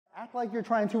Act like you're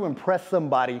trying to impress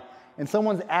somebody and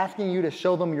someone's asking you to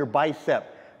show them your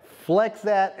bicep. Flex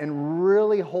that and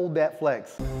really hold that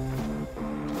flex.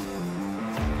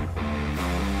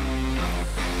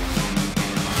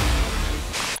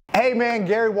 Hey man,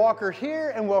 Gary Walker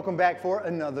here and welcome back for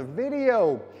another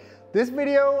video. This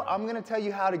video, I'm gonna tell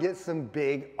you how to get some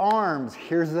big arms.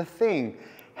 Here's the thing,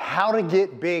 how to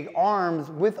get big arms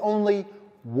with only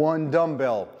one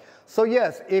dumbbell. So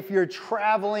yes, if you're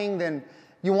traveling, then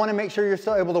you wanna make sure you're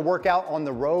still able to work out on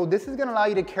the road. This is gonna allow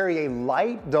you to carry a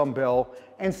light dumbbell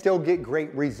and still get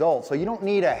great results. So you don't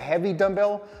need a heavy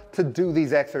dumbbell to do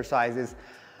these exercises.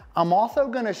 I'm also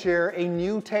gonna share a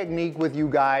new technique with you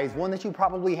guys, one that you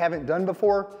probably haven't done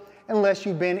before unless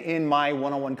you've been in my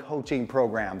one-on-one coaching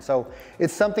program. So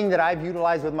it's something that I've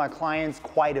utilized with my clients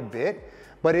quite a bit,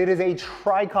 but it is a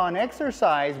tricon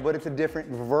exercise, but it's a different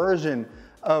version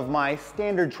of my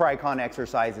standard tricon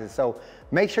exercises. So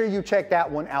make sure you check that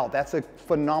one out. That's a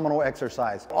phenomenal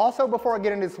exercise. Also, before I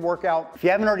get into this workout, if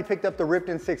you haven't already picked up the Ripped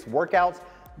in 6 workouts,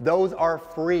 those are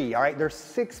free, all right? They're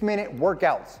 6-minute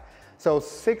workouts. So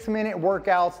 6-minute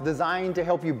workouts designed to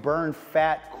help you burn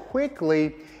fat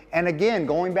quickly. And again,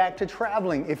 going back to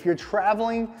traveling, if you're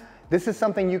traveling, this is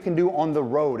something you can do on the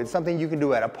road. It's something you can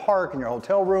do at a park, in your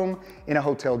hotel room, in a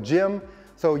hotel gym.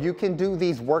 So you can do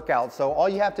these workouts. So all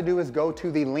you have to do is go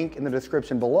to the link in the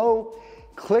description below,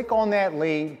 click on that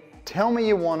link, tell me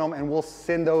you want them, and we'll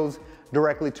send those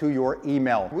directly to your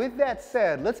email. With that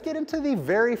said, let's get into the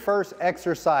very first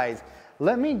exercise.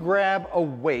 Let me grab a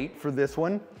weight for this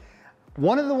one.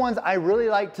 One of the ones I really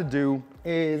like to do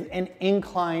is an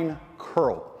incline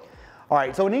curl. All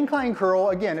right, so an incline curl,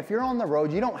 again, if you're on the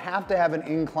road, you don't have to have an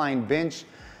incline bench.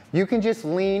 You can just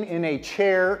lean in a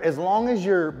chair as long as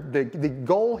the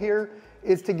goal here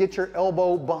is to get your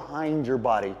elbow behind your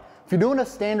body. If you're doing a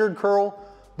standard curl,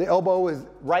 the elbow is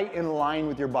right in line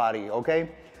with your body, okay?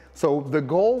 So the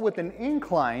goal with an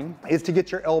incline is to get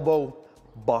your elbow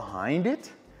behind it.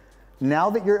 Now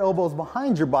that your elbow's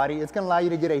behind your body, it's gonna allow you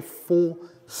to get a full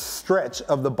stretch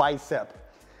of the bicep.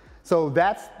 So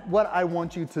that's what I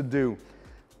want you to do.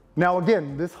 Now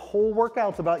again, this whole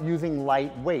workout's about using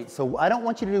light weight. So I don't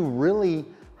want you to do really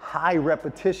high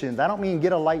repetitions. I don't mean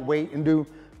get a light weight and do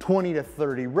 20 to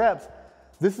 30 reps.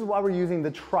 This is why we're using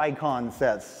the tricon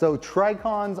sets. So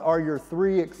tricons are your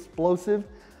 3 explosive.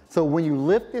 So when you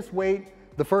lift this weight,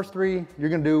 the first 3 you're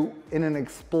gonna do in an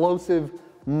explosive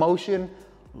motion,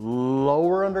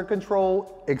 lower under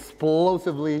control,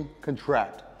 explosively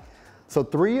contract. So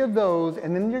 3 of those,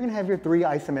 and then you're gonna have your 3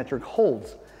 isometric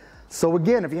holds. So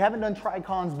again, if you haven't done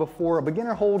tricons before, a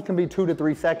beginner hold can be 2 to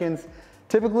 3 seconds.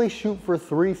 Typically shoot for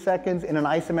 3 seconds in an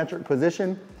isometric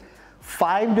position.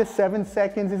 5 to 7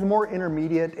 seconds is more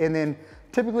intermediate. And then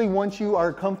typically once you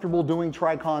are comfortable doing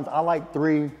tricons, I like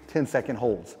 3 10-second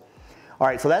holds. All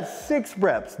right, so that's 6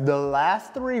 reps. The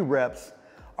last 3 reps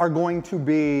are going to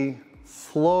be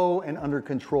slow and under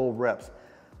control reps.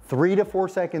 3 to 4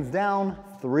 seconds down,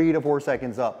 3 to 4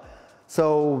 seconds up.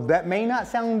 So that may not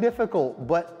sound difficult,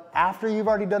 but after you've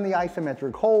already done the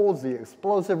isometric holds, the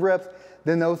explosive reps,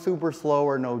 then those super slow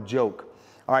are no joke.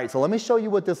 All right, so let me show you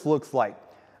what this looks like.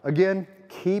 Again,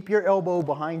 keep your elbow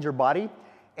behind your body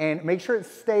and make sure it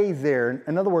stays there.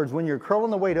 In other words, when you're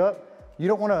curling the weight up, you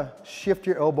don't wanna shift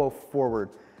your elbow forward.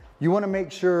 You wanna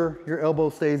make sure your elbow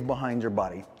stays behind your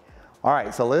body. All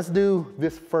right, so let's do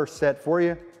this first set for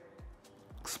you.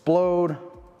 Explode,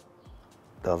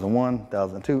 1001,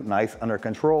 1002, nice, under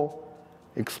control.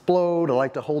 Explode, I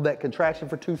like to hold that contraction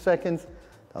for 2 seconds.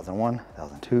 1001,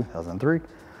 1002, 1003,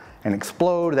 and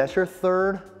explode, that's your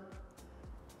third.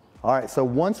 All right, so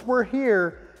once we're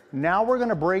here, now we're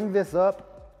gonna bring this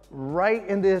up right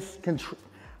in this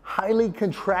highly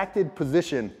contracted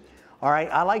position. All right,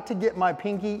 I like to get my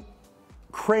pinky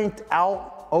cranked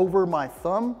out over my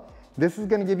thumb. This is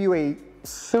gonna give you a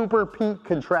super peak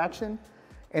contraction.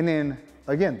 And then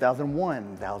again,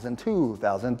 1001, 1002,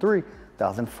 1003,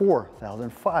 1004,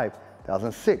 1005,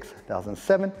 1006,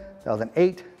 1007,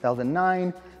 1008,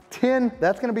 1009, 10.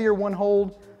 That's gonna be your one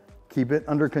hold. Keep it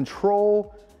under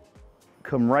control.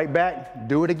 Come right back,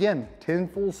 do it again, 10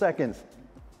 full seconds.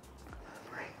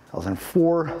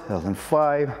 1004,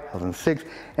 1005, 1006,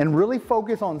 and really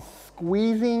focus on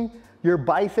squeezing your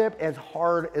bicep as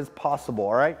hard as possible,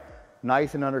 all right?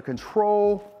 Nice and under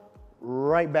control,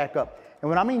 right back up. And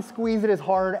when I mean squeeze it as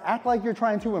hard, act like you're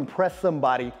trying to impress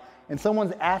somebody and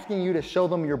someone's asking you to show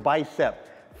them your bicep.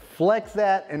 Flex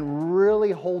that and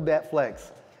really hold that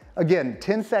flex. Again,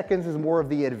 10 seconds is more of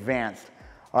the advanced,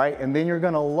 all right? And then you're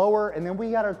gonna lower, and then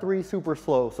we got our 3 super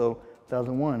slow. So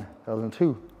 1001,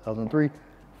 1002, 1003,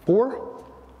 4,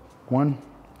 1,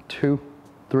 2,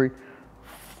 3,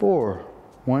 4.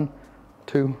 1,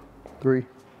 2, 3,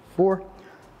 4.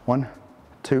 1,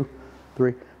 2,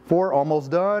 3, 4.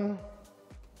 Almost done.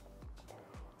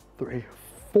 3,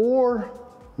 4.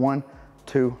 1,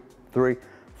 2, 3,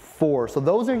 4. So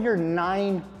those are your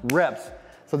 9 reps.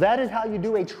 So that is how you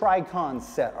do a tricon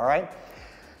set, all right?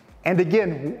 And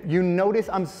again, you notice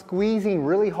I'm squeezing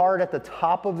really hard at the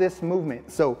top of this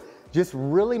movement. So just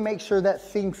really make sure that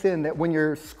sinks in, that when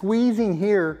you're squeezing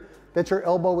here, that your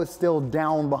elbow is still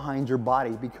down behind your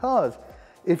body. Because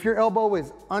if your elbow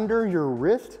is under your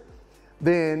wrist,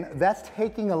 then that's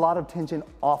taking a lot of tension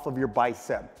off of your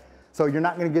bicep. So you're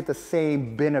not gonna get the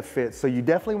same benefit. So you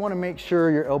definitely wanna make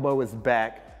sure your elbow is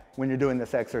back when you're doing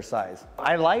this exercise.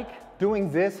 I like doing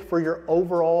this for your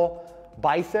overall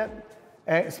bicep,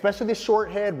 especially the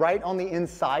short head right on the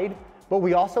inside, but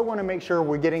we also wanna make sure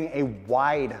we're getting a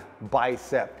wide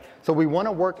bicep. So we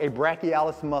wanna work a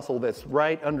brachialis muscle that's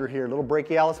right under here, little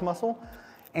brachialis muscle.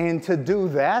 And to do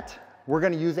that, we're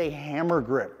gonna use a hammer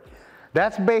grip.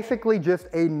 That's basically just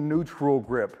a neutral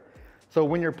grip. So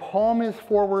when your palm is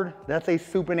forward, that's a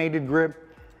supinated grip.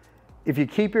 If you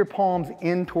keep your palms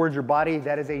in towards your body,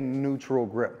 that is a neutral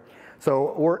grip. So,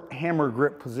 or hammer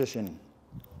grip position.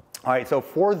 All right, so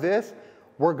for this,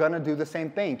 we're gonna do the same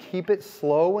thing. Keep it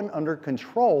slow and under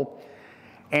control,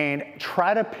 and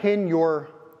try to pin your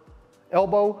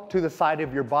elbow to the side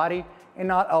of your body and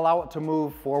not allow it to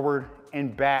move forward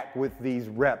and back with these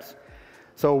reps.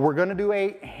 So we're gonna do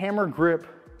a hammer grip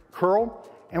curl,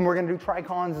 and we're gonna do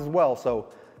tricons as well. So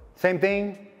same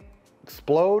thing,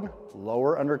 explode,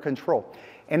 lower under control.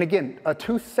 And again, a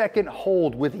 2-second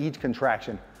hold with each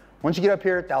contraction. Once you get up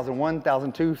here, 1001,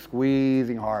 1002,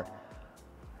 squeezing hard.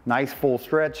 Nice full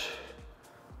stretch,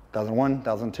 1001,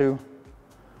 1002.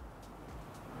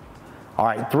 All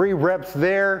right, 3 reps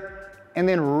there, and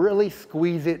then really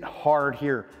squeeze it hard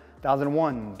here.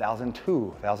 1001,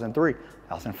 1002, 1003,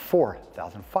 1004,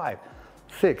 1005,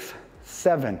 6,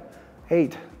 7,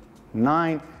 8,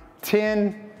 9,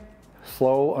 10.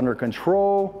 Slow, under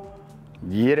control.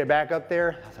 Get it back up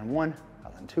there. 1001,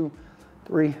 1002,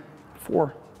 3,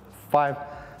 4, 5,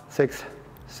 6,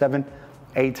 7,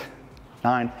 8,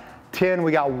 9, 10.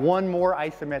 We got one more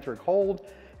isometric hold.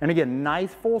 And again,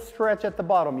 nice full stretch at the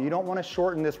bottom. You don't want to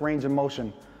shorten this range of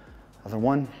motion.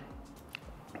 1,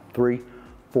 3,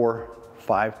 4,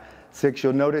 5, 6.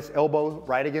 You'll notice elbow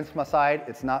right against my side.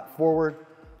 It's not forward.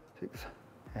 6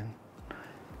 and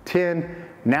 10.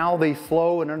 Now they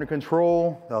slow and under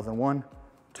control. 1,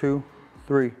 2,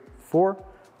 3, 4.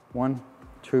 1,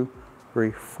 2,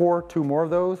 3, 4. 2 more of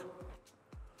those.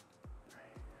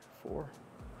 4,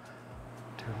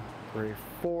 2, 3,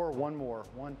 4. One more.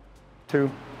 1, 2,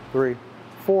 3,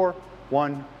 4.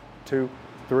 1, 2,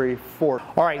 3, 4.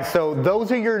 All right, so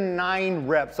those are your 9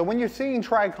 reps. So when you're seeing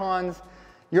tricons,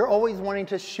 you're always wanting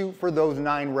to shoot for those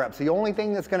 9 reps. The only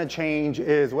thing that's gonna change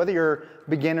is whether you're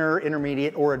beginner,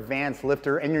 intermediate, or advanced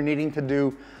lifter, and you're needing to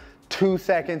do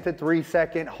 2-second to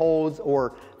 3-second holds,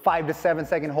 or 5 to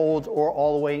 7-second holds, or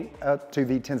all the way up to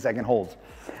the 10-second holds.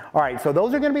 All right, so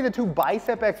those are gonna be the 2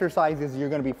 bicep exercises you're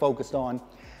gonna be focused on.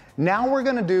 Now we're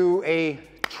gonna do a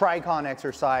tricon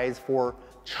exercise for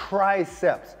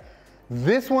triceps.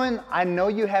 This one, I know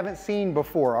you haven't seen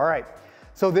before, all right.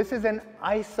 So this is an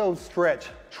iso stretch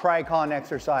tricon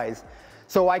exercise.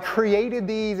 So I created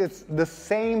these, it's the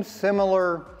same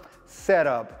similar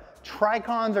setup.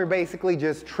 Tricons are basically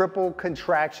just triple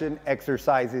contraction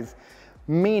exercises,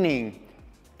 meaning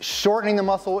shortening the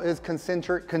muscle is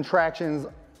concentric contractions,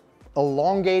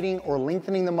 elongating or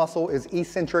lengthening the muscle is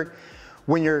eccentric.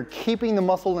 When you're keeping the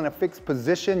muscle in a fixed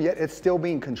position, yet it's still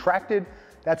being contracted,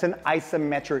 that's an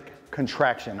isometric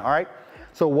contraction, all right?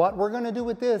 So what we're gonna do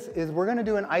with this is we're gonna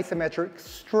do an isometric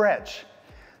stretch.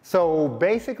 So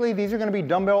basically these are gonna be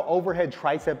dumbbell overhead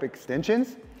tricep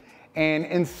extensions. And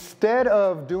instead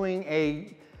of doing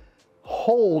a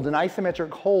hold, an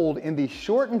isometric hold in the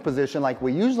shortened position like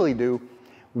we usually do,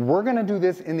 we're gonna do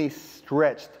this in the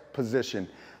stretched position.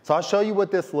 So I'll show you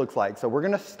what this looks like. So we're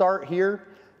gonna start here,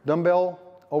 dumbbell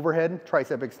overhead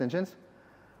tricep extensions.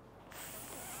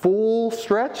 Full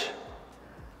stretch,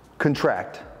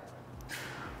 contract.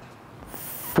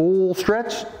 Full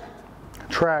stretch,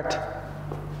 contract.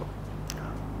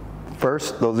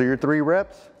 First, those are your 3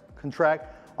 reps,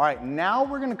 contract. All right, now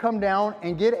we're gonna come down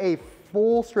and get a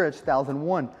full stretch,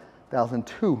 1001,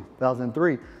 1002,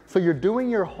 1003. So you're doing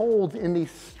your holds in the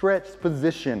stretched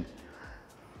position.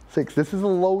 6, this is a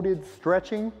loaded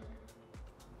stretching.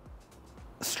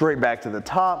 Straight back to the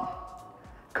top,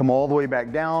 come all the way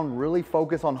back down, really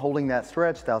focus on holding that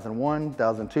stretch, 1001,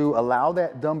 1002. Allow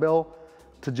that dumbbell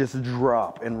to just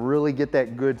drop and really get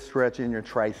that good stretch in your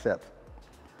triceps.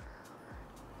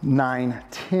 9,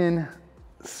 10,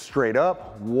 straight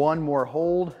up. One more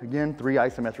hold. Again, 3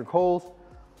 isometric holds.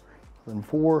 Then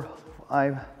 4,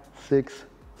 5, 6,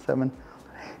 7,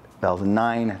 8,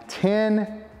 9,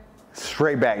 10,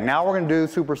 straight back. Now we're gonna do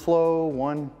super slow.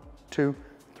 1, 2,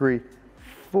 3,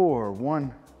 4.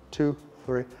 1, 2,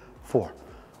 3, 4.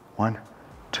 1,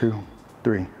 2,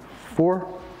 3, 4.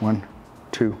 1,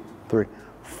 2, 3,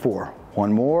 4.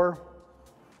 One more.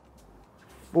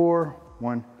 4.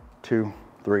 1, 2,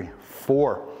 3,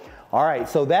 4. All right,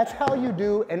 so that's how you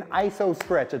do an iso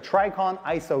stretch, a Tricon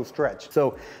iso stretch.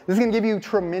 So this is gonna give you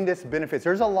tremendous benefits.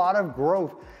 There's a lot of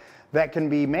growth that can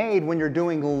be made when you're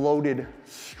doing loaded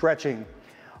stretching.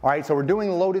 All right, so we're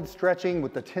doing loaded stretching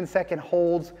with the 10-second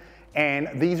holds, and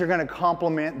these are gonna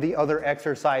complement the other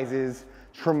exercises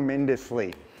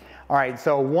tremendously. All right,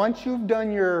 so once you've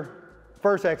done your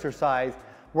first exercise,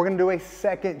 we're gonna do a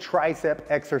second tricep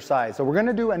exercise. So we're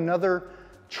gonna do another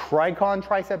Tricon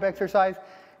tricep exercise.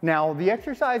 Now, the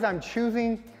exercise I'm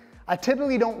choosing, I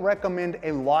typically don't recommend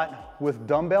a lot with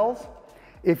dumbbells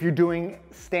if you're doing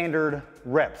standard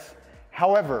reps.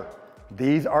 However,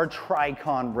 these are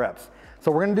Tricon reps. So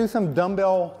we're gonna do some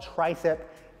dumbbell tricep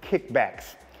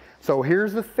kickbacks. So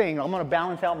here's the thing, I'm gonna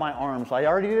balance out my arms. So I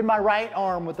already did my right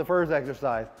arm with the first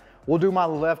exercise. We'll do my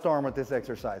left arm with this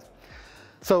exercise.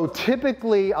 So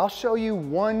typically, I'll show you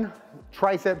one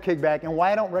tricep kickback and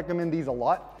why I don't recommend these a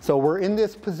lot. So we're in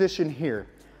this position here.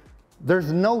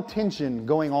 There's no tension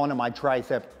going on in my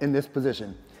tricep in this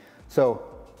position. So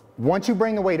once you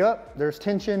bring the weight up, there's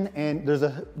tension and there's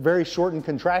a very shortened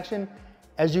contraction.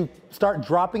 As you start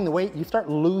dropping the weight, you start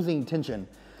losing tension.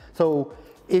 So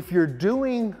if you're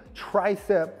doing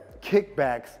tricep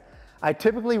kickbacks, I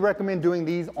typically recommend doing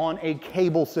these on a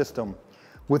cable system.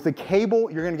 With the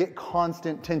cable, you're gonna get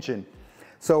constant tension.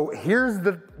 So here's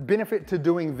the benefit to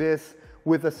doing this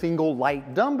with a single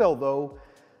light dumbbell though.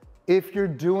 If you're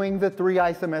doing the 3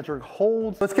 isometric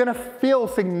holds, it's gonna feel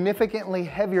significantly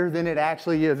heavier than it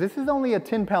actually is. This is only a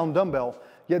 10-pound dumbbell,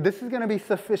 yet this is gonna be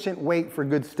sufficient weight for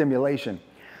good stimulation.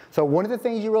 So one of the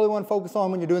things you really wanna focus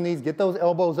on when you're doing these, get those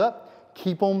elbows up,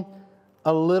 keep them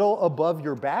a little above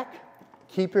your back,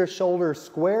 keep your shoulders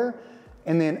square,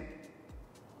 and then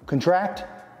contract,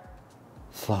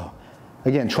 slow.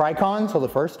 Again, Tricon, so the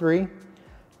first 3,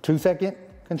 2-second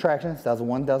contractions,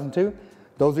 1001, 1002.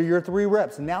 Those are your 3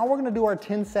 reps. Now we're gonna do our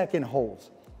 10-second holds.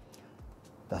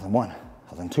 1001,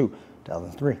 1002,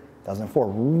 1003, 1004.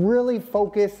 Really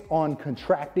focus on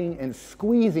contracting and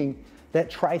squeezing that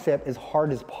tricep as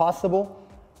hard as possible.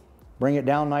 Bring it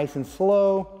down nice and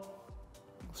slow.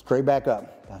 Straight back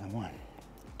up. 1001,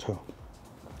 2.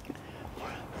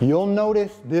 You'll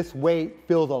notice this weight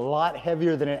feels a lot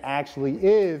heavier than it actually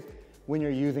is when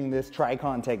you're using this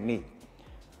Tricon technique.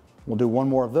 We'll do one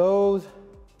more of those.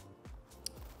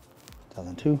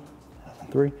 1002,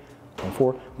 1003,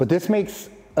 1004. But this makes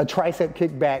a tricep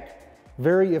kickback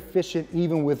very efficient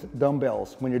even with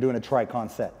dumbbells when you're doing a Tricon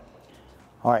set.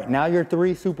 All right, now your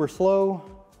 3 super slow.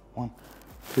 1,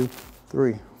 2,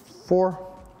 3, 4.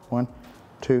 1,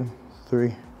 2,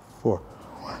 3, 4.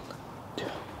 1, 2,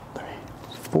 3,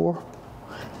 4.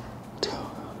 1, 2,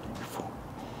 3, 4.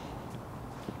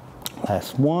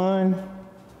 Last one.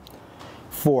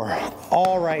 4.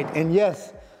 All right, and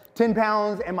yes, 10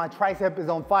 pounds and my tricep is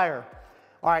on fire.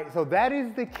 All right, so that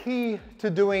is the key to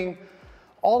doing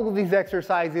all of these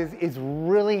exercises, is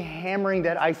really hammering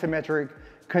that isometric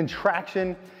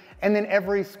contraction and then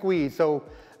every squeeze. So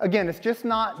again, it's just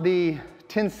not the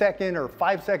 10-second or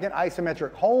 5-second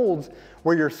isometric holds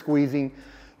where you're squeezing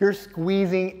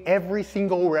every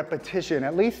single repetition,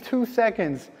 at least 2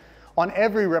 seconds on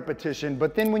every repetition.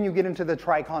 But then when you get into the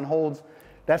Tricon holds,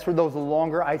 that's where those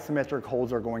longer isometric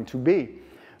holds are going to be.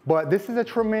 But this is a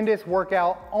tremendous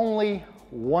workout, only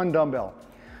 1 dumbbell.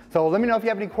 So let me know if you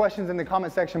have any questions in the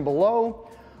comment section below.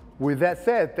 With that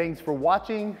said, thanks for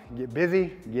watching. Get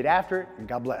busy, get after it, and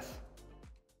God bless.